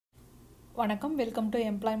வணக்கம், welcome to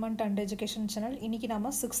employment and education channel. இன்றைக்கி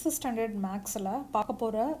நம்ம 6th ஸ்டாண்டர்ட் மேக்ஸில் பார்க்க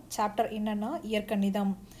போகிற சாப்டர் என்னென்னா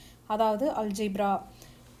இயற்கணிதம், அதாவது அல்ஜிப்ரா.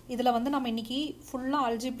 இதில் வந்து நம்ம இன்றைக்கி ஃபுல்லாக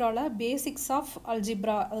அல்ஜிப்ராவில் பேசிக்ஸ் ஆஃப்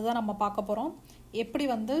அல்ஜிப்ரா அதுதான் நம்ம பார்க்க போகிறோம். எப்படி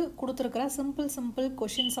வந்து கொடுத்துருக்கிற சிம்பிள்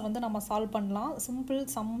கொஷின்ஸை வந்து நம்ம சால்வ் பண்ணலாம், சிம்பிள்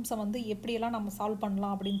சம்ஸை வந்து எப்படியெல்லாம் நம்ம சால்வ்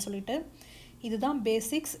பண்ணலாம் அப்படின்னு சொல்லிட்டு இதுதான்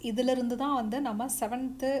பேசிக்ஸ். இதிலிருந்து தான் வந்து நம்ம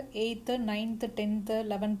 7th 8th 9th 10th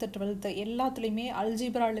 11th 12th எல்லாத்துலேயுமே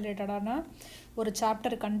அல்ஜிப்ரா ரிலேட்டடான ஒரு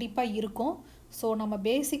சாப்டர் கண்டிப்பாக இருக்கும். ஸோ நம்ம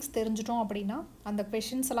பேசிக்ஸ் தெரிஞ்சிட்டோம் அப்படின்னா அந்த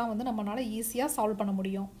கொஷின்ஸ் எல்லாம் வந்து நம்மளால் ஈஸியாக சால்வ் பண்ண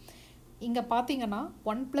முடியும். இங்கே பார்த்தீங்கன்னா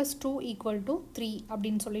 1 + 2 = 3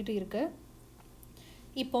 அப்படின்னு சொல்லிட்டு இருக்குது.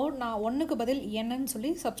 இப்போது நான் 1க்கு பதில் என்னன்னு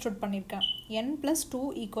சொல்லி சப்ஸ்டியூட் பண்ணியிருக்கேன். n + 2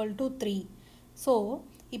 = 3. ஸோ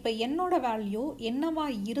இப்போ என்னோட வேல்யூ என்னவா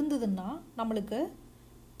இருந்ததுன்னா நம்மளுக்கு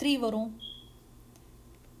 3 வரும்.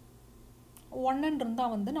 1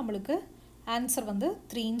 இருந்தால் வந்து நம்மளுக்கு ஆன்சர் வந்து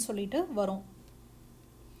 3ன்னு சொல்லிட்டு வரும்.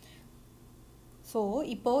 ஸோ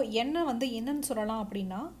இப்போது என்ன வந்து என்னன்னு சொல்லலாம்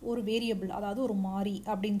அப்படின்னா ஒரு வேரியபிள், அதாவது ஒரு மாறி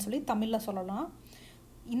அப்படின்னு சொல்லி தமிழில் சொல்லலாம்.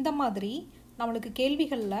 இந்த மாதிரி நம்மளுக்கு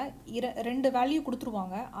கேள்விகளில் 2 வேல்யூ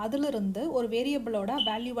கொடுத்துருவாங்க, அதிலிருந்து ஒரு வேரியபிளோட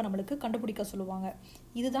வேல்யூவை நம்மளுக்கு கண்டுபிடிக்க சொல்லுவாங்க.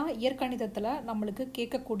 இதுதான் இயற்கணிதத்தில் நம்மளுக்கு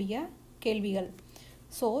கேட்கக்கூடிய கேள்விகள்.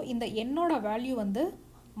 ஸோ இந்த என்னோட வேல்யூ வந்து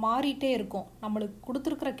மாறிட்டே இருக்கும். நம்மளுக்கு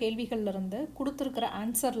கொடுத்துருக்கிற கேள்விகள்லேருந்து கொடுத்துருக்கிற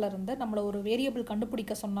ஆன்சர்லேருந்து நம்மளை ஒரு வேரியபிள்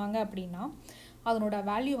கண்டுபிடிக்க சொன்னாங்க அப்படின்னா அதனோட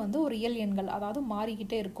வேல்யூ வந்து ஒரு ரியல் எண்கள், அதாவது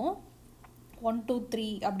மாறிக்கிட்டே இருக்கும். 1 2 3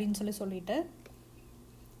 அப்படின்னு சொல்லிட்டு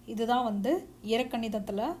இதுதான் வந்து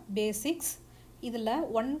இயற்கணிதத்தில் பேசிக்ஸ். இதில்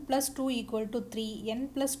 1 + 2 = 3, n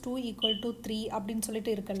 + 2 = 3 அப்படின்னு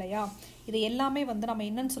சொல்லிட்டு இருக்கு இல்லையா, இது எல்லாமே வந்து நம்ம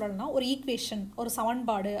என்னன்னு சொல்லலாம்னா ஒரு ஈக்குவேஷன், ஒரு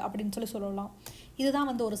சமன்பாடு அப்படின்னு சொல்லலாம். இதுதான்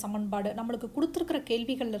வந்து ஒரு சமன்பாடு. நம்மளுக்கு கொடுத்துருக்கிற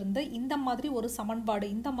கேள்விகள்லேருந்து இந்த மாதிரி ஒரு சமன்பாடு,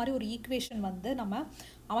 இந்த மாதிரி ஒரு ஈக்குவேஷன் வந்து நம்ம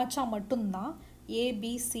அமைச்சா மட்டும்தான்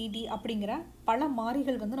ABCD அப்படிங்கிற பல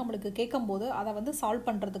மாறிகள் வந்து நம்மளுக்கு கேட்கும்போது அதை வந்து சால்வ்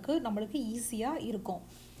பண்ணுறதுக்கு நம்மளுக்கு ஈஸியாக இருக்கும்.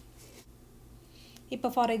 இப்போ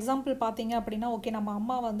ஃபார் எக்ஸாம்பிள் பார்த்தீங்க அப்படின்னா, ஓகே நம்ம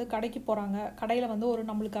அம்மா வந்து கடைக்கு போகிறாங்க, கடையில் வந்து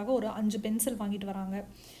நம்மளுக்காக ஒரு 5 பென்சில் வாங்கிட்டு வராங்க.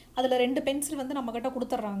 அதில் 2 பென்சில் வந்து நம்மக்கிட்ட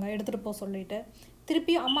கொடுத்துட்றாங்க எடுத்துகிட்டு போக சொல்லிட்டு.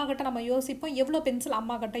 திருப்பி அம்மா கிட்ட நம்ம யோசிப்போம் எவ்வளோ பென்சில்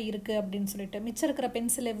அம்மா கிட்ட இருக்குது அப்படின்னு சொல்லிட்டு. மிச்சம் இருக்கிற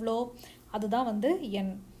பென்சில் எவ்வளோ, அதுதான் வந்து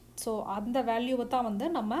n. ஸோ அந்த வேல்யூவை தான் வந்து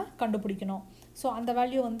நம்ம கண்டுபிடிக்கணும். ஸோ அந்த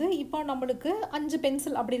வேல்யூ வந்து இப்போ நம்மளுக்கு 5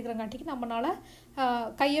 பென்சில் அப்படி இருக்கிறங்காட்டிக்கு நம்மளால்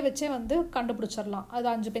கையை வச்சே வந்து கண்டுபிடிச்சிடலாம். அது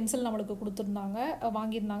 5 பென்சில் நம்மளுக்கு கொடுத்துருந்தாங்க,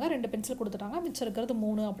 வாங்கியிருந்தாங்க, 2 பென்சில் கொடுத்துட்டாங்க, மிச்சம் இருக்கிறது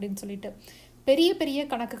 3 அப்படின்னு சொல்லிட்டு. பெரிய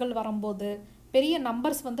கணக்குகள் வரும்போது, பெரிய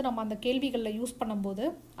நம்பர்ஸ் வந்து நம்ம அந்த கேள்விகளில் யூஸ் பண்ணும்போது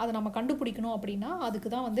அதை நம்ம கண்டுபிடிக்கணும் அப்படின்னா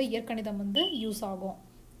அதுக்கு தான் வந்து இயற்கணிதம் வந்து யூஸ் ஆகும்.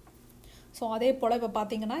 ஸோ அதே போல் இப்போ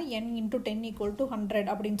பார்த்தீங்கன்னா n × 10 = 100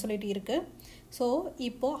 அப்படின்னு சொல்லிட்டு இருக்குது. ஸோ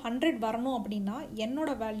இப்போது 100 வரணும் அப்படின்னா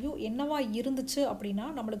என்னோட வேல்யூ என்னவா இருந்துச்சு அப்படின்னா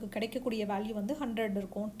நம்மளுக்கு கிடைக்கக்கூடிய வேல்யூ வந்து 100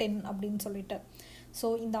 இருக்கும், 10 அப்படின்னு சொல்லிட்டு. ஸோ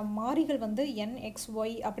இந்த மாறிகள் வந்து n x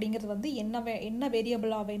y அப்படிங்கிறது வந்து என்ன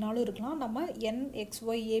வேரியபிளாக வேணாலும் இருக்கலாம். நம்ம n x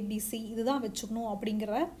y ABC இதுதான் வச்சுக்கணும்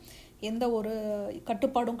அப்படிங்கிற எந்த ஒரு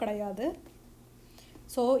கட்டுப்பாடும் கிடையாது.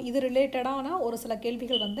 ஸோ இது ரிலேட்டடான ஒரு சில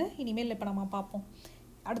கேள்விகள் வந்து இனிமேல் இப்போ நம்ம பார்ப்போம்.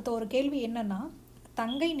 அடுத்த ஒரு கேள்வி என்னன்னா,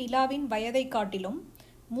 தங்கை நிலாவின் வயதை காட்டிலும்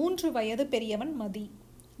 3 வயது பெரியவன் மதி.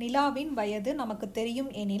 நிலாவின் வயது நமக்கு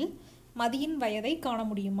தெரியும் எனில் மதியின் வயதை காண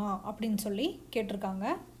முடியுமா அப்படின்னு சொல்லி கேட்டிருக்காங்க.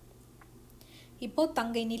 இப்போ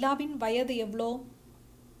தங்கை நிலாவின் வயது எவ்வளோ,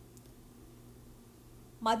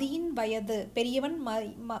 மதியின் வயது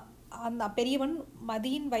அந்த பெரியவன்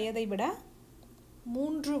மதியின் வயதை விட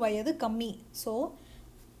 3 வயது கம்மி. ஸோ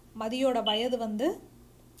மதியோட வயது வந்து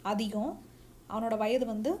அதிகம், அவனோட வயது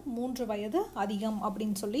வந்து 3 வயது அதிகம்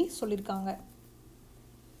அப்படின்னு சொல்லியிருக்காங்க.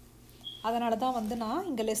 அதனால தான் வந்து நான்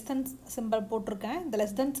இங்கே லெஸ் தென் சிம்பிள் போட்டிருக்கேன். இந்த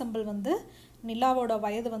லெஸ் தென் சிம்பிள் வந்து நிலாவோட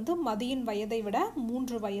வயது வந்து மதியின் வயதை விட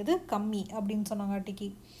 3 வயது கம்மி அப்படின்னு சொன்னாங்காட்டிக்கு.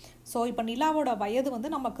 ஸோ இப்போ நிலாவோட வயது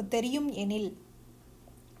வந்து நமக்கு தெரியும் எனில்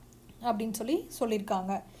அப்படின்னு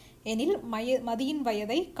சொல்லியிருக்காங்க. எனில் மதியின்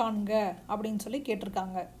வயதை காண்க அப்படின்னு சொல்லி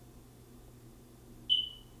கேட்டிருக்காங்க.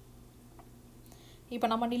 இப்போ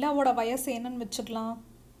நம்ம நிலாவோட வயசு என்னன்னு வச்சுக்கலாம்.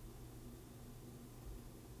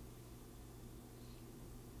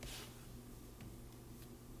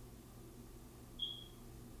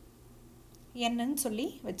 என்னன்னு சொல்லி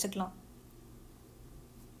வச்சுக்கலாம்.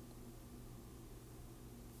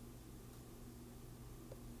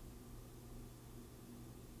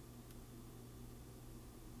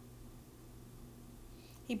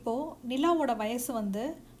 இப்போது நிலாவோட வயசு வந்து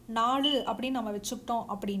 4 அப்படின்னு நம்ம வச்சுக்கிட்டோம்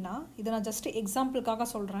அப்படின்னா, இதை நான் ஜஸ்ட் எக்ஸாம்பிளுக்காக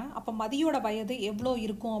சொல்கிறேன். அப்போ மதியோட வயது எவ்வளோ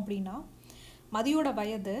இருக்கும் அப்படின்னா, மதியோட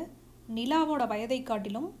வயது நிலாவோட வயதை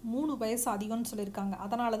காட்டிலும் 3 வயசு அதிகம்னு சொல்லியிருக்காங்க.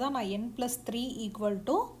 அதனால தான் நான் n + 3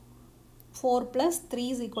 = 4 +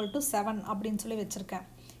 3 = 7 அப்படின்னு சொல்லி வச்சுருக்கேன்.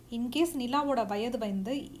 இன்கேஸ் நிலாவோட வயது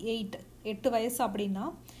வந்து 8 வயசு அப்படின்னா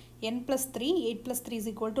n+3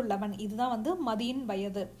 8+3 = 11. இதுதான் வந்து மதியின்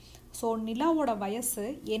வயது. ஸோ நிலாவோட வயசு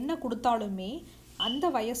என்ன கொடுத்தாலுமே அந்த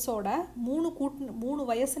வயசோட 3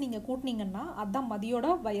 வயசு நீங்கள் கூட்டினீங்கன்னா அதுதான் மதியோட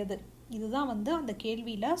வயது. இதுதான் வந்து அந்த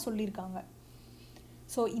கேள்வியில் சொல்லியிருக்காங்க.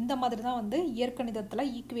 ஸோ இந்த மாதிரி தான் வந்து இயற்கணிதத்தில்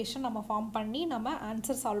ஈக்குவேஷன் நம்ம ஃபார்ம் பண்ணி நம்ம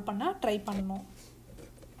ஆன்சர் சால்வ் பண்ண ட்ரை பண்ணணும்.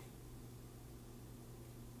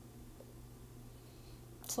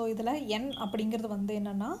 ஸோ இதில் n அப்படிங்கிறது வந்து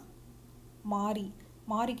என்னென்னா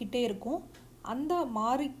மாறிக்கிட்டே இருக்கும். அந்த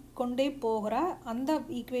மாறிக்கொண்டே போகிற அந்த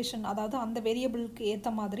ஈக்குவேஷன், அதாவது அந்த வேரியபிளுக்கு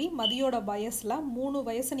ஏற்ற மாதிரி மதியோட வயசில் 3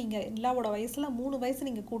 வயசு நீங்கள் நிலாவோட வயசில் 3 வயசு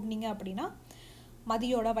நீங்கள் கூட்டினீங்க அப்படின்னா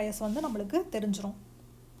மதியோட வயசு வந்து நம்மளுக்கு தெரிஞ்சிடும்.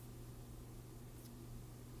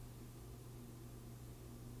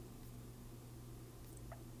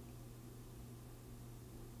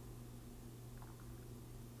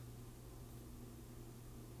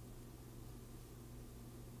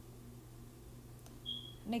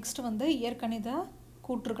 நெக்ஸ்ட் வந்து இயற்கணித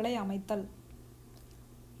கூற்றுகளை அமைத்தல்.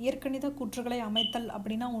 இயற்கணித கூற்றுகளை அமைத்தல்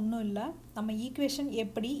அப்படின்னா ஒன்றும் இல்லை, நம்ம ஈக்குவேஷன்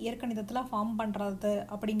எப்படி இயற்கணிதத்தில் ஃபார்ம் பண்ணுறது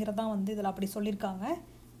அப்படிங்கிறதான் வந்து இதில் அப்படி சொல்லியிருக்காங்க.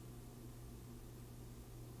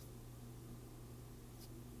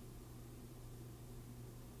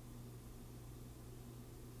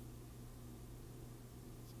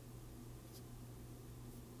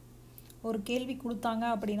 ஒரு கேள்வி கொடுத்தாங்க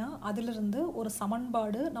அப்படின்னா அதிலிருந்து ஒரு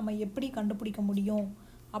சமன்பாடு நம்ம எப்படி கண்டுபிடிக்க முடியும்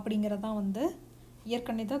அப்படிங்கிறதான் வந்து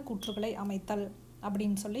இயற்கணித கூற்றுகளை அமைத்தல்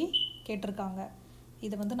அப்படின்னு சொல்லி கேட்டிருக்காங்க.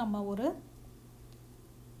 இதை வந்து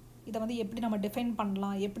இதை வந்து எப்படி நம்ம டிஃபைன்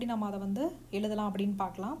பண்ணலாம், எப்படி நம்ம அதை வந்து எழுதலாம் அப்படின்னு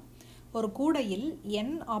பார்க்கலாம். ஒரு கூடையில்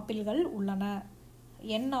n ஆப்பிள்கள் உள்ளன.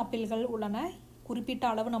 குறிப்பிட்ட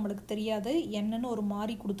அளவு நம்மளுக்கு தெரியாது, என்னன்னு ஒரு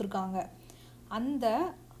மாறி கொடுத்துருக்காங்க. அந்த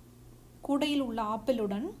கூடையில் உள்ள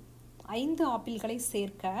ஆப்பிளுடன் 5 ஆப்பிள்களை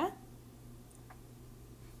சேர்க்க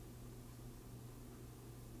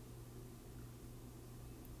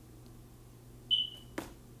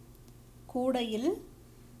கூடையில்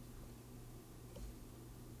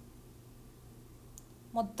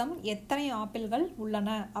மொத்தம் எத்தனை ஆப்பிள்கள் உள்ளன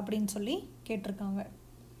அப்படின்னு சொல்லி கேட்டிருக்காங்க.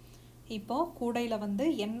 இப்போ கூடையில் வந்து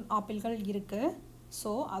n ஆப்பிள்கள் இருக்கு.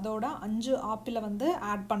 ஸோ அதோட 5 ஆப்பிளை வந்து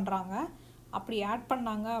ஆட் பண்ணுறாங்க. அப்படி ஆட்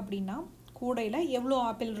பண்ணாங்க அப்படின்னா கூடையில் எவ்வளோ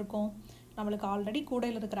ஆப்பிள் இருக்கும்? நம்மளுக்கு ஆல்ரெடி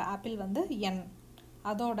கூடையில் இருக்கிற ஆப்பிள் வந்து n,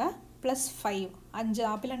 அதோட +5 5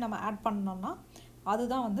 ஆப்பிளை நம்ம ஆட் பண்ணோம்னா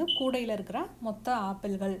அதுதான் வந்து கூடையில் இருக்கிற மொத்த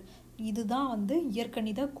ஆப்பிள்கள். இதுதான் வந்து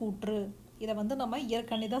இயற்கணித கூற்று. இதை வந்து நம்ம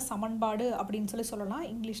இயற்கணித சமன்பாடு அப்படின்னு சொல்லலாம்.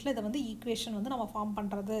 இங்கிலீஷில் இதை வந்து ஈக்குவேஷன் வந்து நம்ம ஃபார்ம்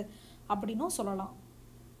பண்ணுறது அப்படின்னும் சொல்லலாம்.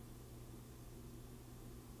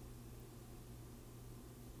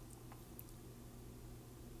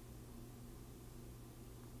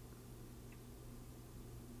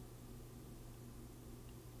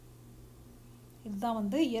 இதுதான்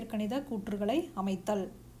வந்து இயற்கணித கூற்றுகளை அமைத்தல்.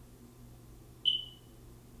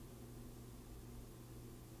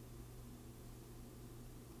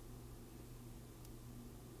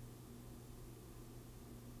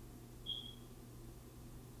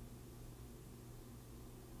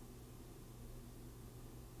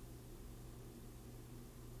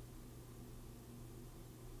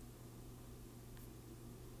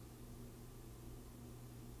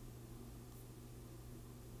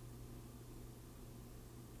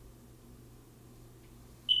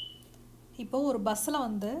 இப்போ ஒரு பஸ்ஸில்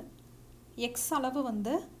வந்து x அளவு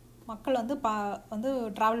வந்து மக்கள் வந்து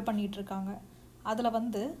ட்ராவல் பண்ணிகிட்ருக்காங்க. அதில்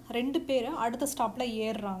வந்து 2 பேர் அடுத்த ஸ்டாப்பில்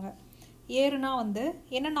ஏறுனா வந்து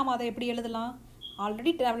என்ன நம்ம அதை எப்படி எழுதலாம்?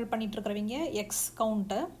 ஆல்ரெடி ட்ராவல் பண்ணிகிட்ருக்கிறவங்க எக்ஸ்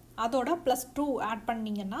கவுண்ட்டு, அதோட +2 ஆட்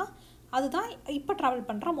பண்ணிங்கன்னா அதுதான் இப்போ ட்ராவல்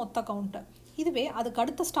பண்ணுற மொத்த கவுண்ட்டு. இதுவே அதுக்கு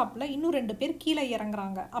அடுத்த ஸ்டாப்பில் இன்னும் 2 பேர் கீழே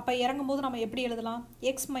இறங்குறாங்க. அப்போ இறங்கும்போது நம்ம எப்படி எழுதலாம்?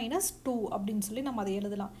 x - 2 அப்படின்னு சொல்லி நம்ம அதை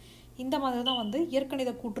எழுதலாம். இந்த மாதிரி தான் வந்து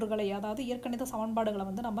இயற்கணித கூற்றுகளை, அதாவது இயற்கணித சமன்பாடுகளை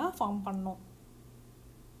வந்து நம்ம ஃபார்ம் பண்ணோம்.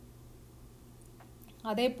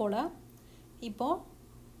 அதே போல் இப்போது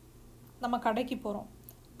நம்ம கடைக்கு போகிறோம்.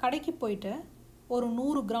 கடைக்கு போயிட்டு ஒரு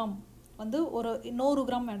 100 கிராம் வந்து ஒரு 100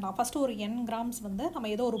 கிராம் வேண்டாம், ஃபஸ்ட்டு ஒரு n கிராம்ஸ் வந்து நம்ம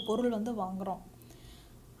ஏதோ ஒரு பொருள் வந்து வாங்குகிறோம்.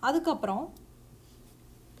 அதுக்கப்புறம்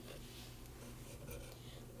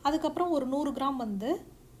ஒரு 100 கிராம் வந்து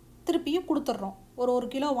திருப்பியும் கொடுத்துட்றோம். ஒரு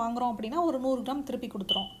கிலோ வாங்குகிறோம் அப்படின்னா ஒரு 100 கிராம் திருப்பி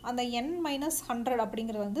கொடுத்துறோம். அந்த n - 100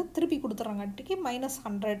 அப்படிங்கிறது வந்து திருப்பி கொடுத்துட்றாங்காட்டிக்கு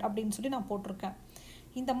 -100 அப்படின்னு சொல்லி நான் போட்டிருக்கேன்.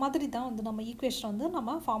 இந்த மாதிரி தான் வந்து நம்ம ஈக்குவேஷன் வந்து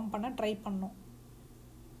நம்ம ஃபார்ம் பண்ண ட்ரை பண்ணோம்.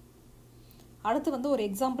 அடுத்து வந்து ஒரு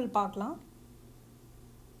எக்ஸாம்பிள் பார்க்கலாம்.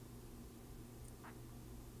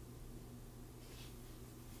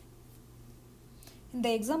 இந்த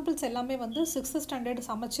எக்ஸாம்பிள்ஸ் எல்லாமே வந்து 6th ஸ்டாண்டர்ட்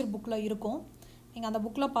சமச்சீர் புக்கில் இருக்கும். நீங்கள் அந்த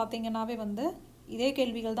புக்கில் பார்த்தீங்கன்னாவே வந்து இதே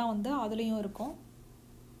கேள்விகள் தான் வந்து அதுலேயும் இருக்கும்.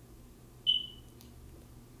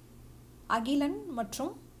 அகிலன்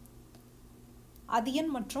மற்றும்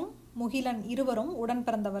அதியன் மற்றும் முகிலன் இருவரும் உடன்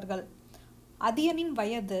பிறந்தவர்கள். அதியனின்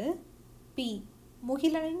வயது P.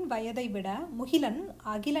 முகிலன்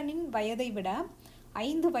அகிலனின் வயதை விட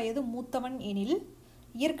 5 வயது மூத்தவன் எனில்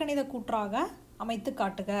இயற்கணித கூற்றாக அமைத்து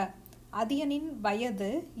காட்டுக. அதியனின் வயது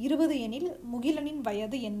 20 எனில் முகிலனின்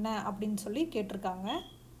வயது என்ன அப்படின்னு சொல்லி கேட்டிருக்காங்க.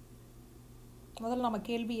 முதல்ல நம்ம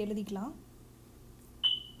கேள்வி எழுதிக்கலாம்.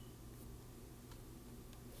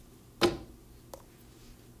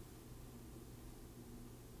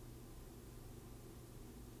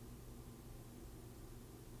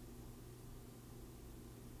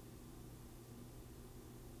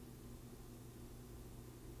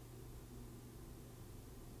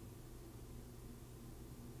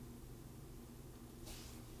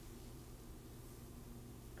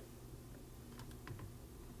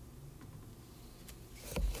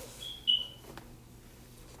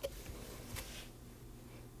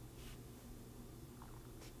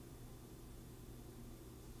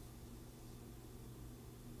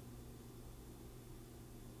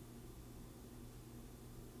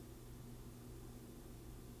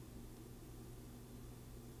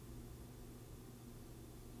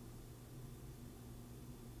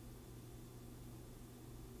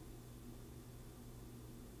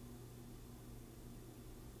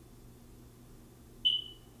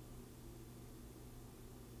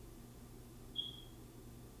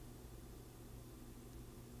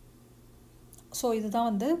 ஸோ இதுதான்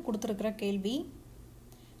வந்து கொடுத்துருக்கிற கேள்வி.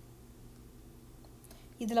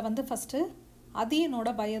 இதில் வந்து ஃபஸ்ட்டு அதியனோட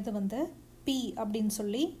வயது வந்து P அப்படின்னு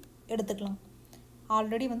சொல்லி எடுத்துக்கலாம்.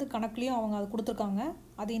 ஆல்ரெடி வந்து கணக்குலேயும் அவங்க அது கொடுத்துருக்காங்க.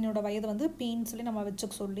 அதியனோட வயது வந்து Pன்னு சொல்லி நம்ம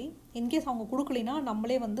வச்சுக்க சொல்லி, இன்கேஸ் அவங்க கொடுக்கலினா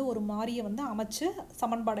நம்மளே வந்து ஒரு மாறியை வந்து அமைச்சு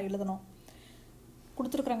சமன்பாடை எழுதணும்.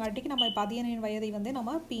 கொடுத்துருக்குறங்காட்டிக்கு நம்ம இப்போ அதியனின் வயதை வந்து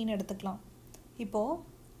நம்ம Pன்னு எடுத்துக்கலாம். இப்போது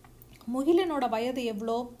முகிலனோட வயது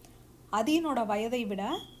எவ்வளோ? அதியனோட வயதை விட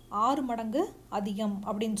 6 மடங்கு அதிகம்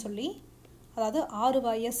அப்படின்னு சொல்லி, அதாவது 6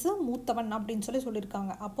 வயசு மூத்தவன் அப்படின்னு சொல்லி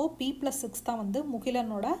சொல்லியிருக்காங்க. அப்போது P+6 தான் வந்து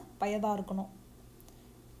முகிலனோட வயதாக இருக்கணும்.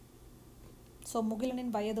 ஸோ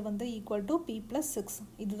முகிலனின் வயது வந்து ஈக்குவல் டு P+6.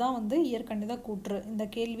 இதுதான் வந்து இயற்கணித கூற்று. இந்த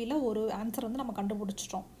கேள்வியில் ஒரு ஆன்சர் வந்து நம்ம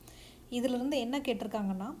கண்டுபிடிச்சிட்டோம். இதிலிருந்து என்ன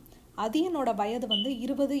கேட்டிருக்காங்கன்னா, அதியனோட வயது வந்து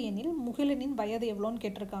 20 எனில் முகிலனின் வயது எவ்வளோன்னு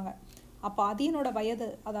கேட்டிருக்காங்க. அப்போ அதியனோட வயது,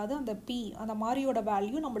 அதாவது அந்த P, அந்த மாறியோட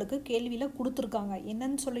வேல்யூ நம்மளுக்கு கேள்வியில் கொடுத்துருக்காங்க.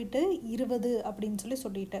 என்னன்னு சொல்லிட்டு 20 அப்படின்னு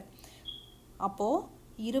சொல்லிட்டு, அப்போது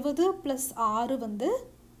 20 + 6 வந்து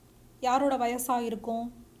யாரோட வயசாக இருக்கும்?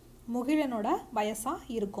 முகிலனோட வயசாக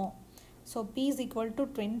இருக்கும். ஸோ P =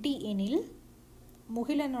 20 எனில்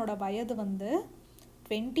முகிலனோட வயது வந்து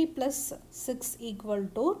 20 + 6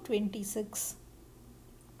 = 26.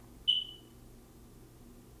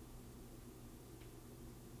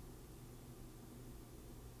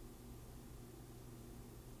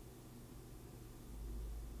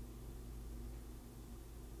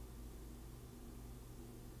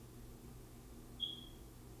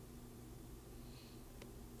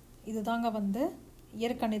 இதுதாங்க வந்து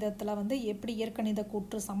இயற்கணிதத்தில் வந்து எப்படி இயற்கணித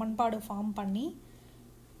கூற்று சமன்பாடு ஃபார்ம் பண்ணி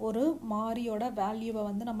ஒரு மாறியோட வேல்யூவை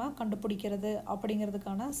வந்து நம்ம கண்டுபிடிக்கிறது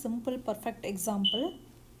அப்படிங்கிறதுக்கான சிம்பிள் பர்ஃபெக்ட் எக்ஸாம்பிள்.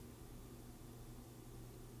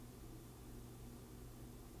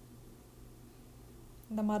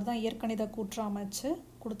 இந்த மாதிரி தான் இயற்கணித கூற்று அமைச்சு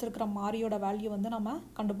கொடுத்துருக்கிற மாறியோட வேல்யூ வந்து நம்ம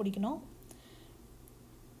கண்டுபிடிக்கணும்.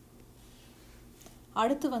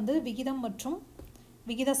 அடுத்து வந்து விகிதம் மற்றும்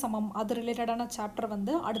விகித சமம், அது ரிலேட்டடான சாப்டர்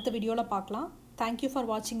வந்து அடுத்த வீடியோவில் பார்க்கலாம். Thank you for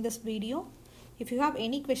watching this video. If you have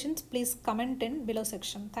any questions, please comment in below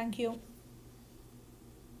section. Thank you.